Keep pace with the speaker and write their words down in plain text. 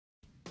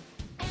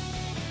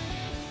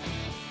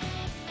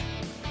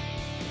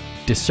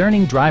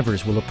discerning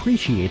drivers will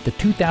appreciate the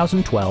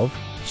 2012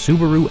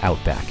 Subaru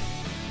Outback.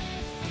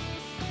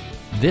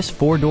 This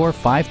four-door,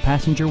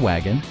 five-passenger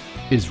wagon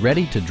is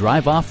ready to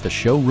drive off the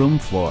showroom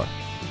floor.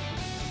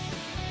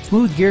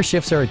 Smooth gear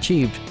shifts are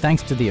achieved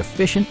thanks to the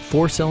efficient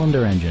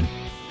four-cylinder engine.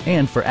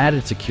 And for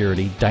added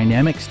security,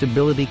 dynamic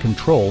stability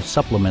control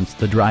supplements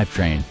the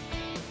drivetrain.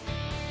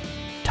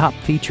 Top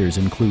features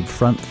include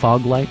front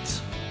fog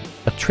lights,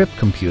 a trip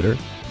computer,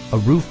 a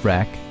roof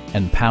rack,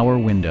 and power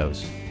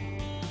windows.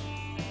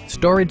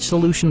 Storage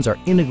solutions are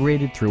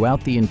integrated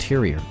throughout the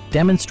interior,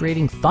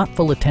 demonstrating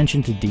thoughtful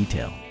attention to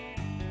detail.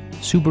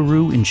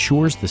 Subaru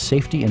ensures the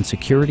safety and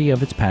security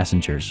of its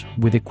passengers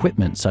with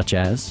equipment such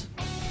as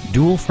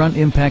dual front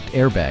impact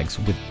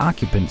airbags with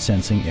occupant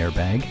sensing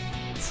airbag,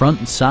 front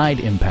and side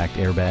impact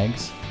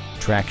airbags,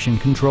 traction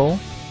control,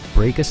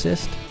 brake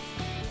assist,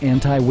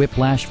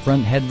 anti-whiplash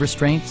front head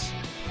restraints,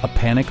 a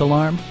panic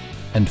alarm,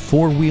 and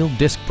four-wheel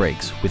disc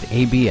brakes with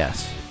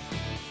ABS.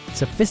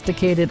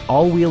 Sophisticated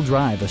all-wheel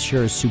drive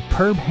assures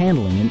superb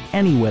handling in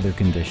any weather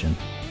condition.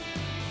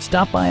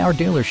 Stop by our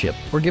dealership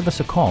or give us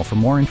a call for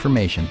more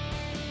information.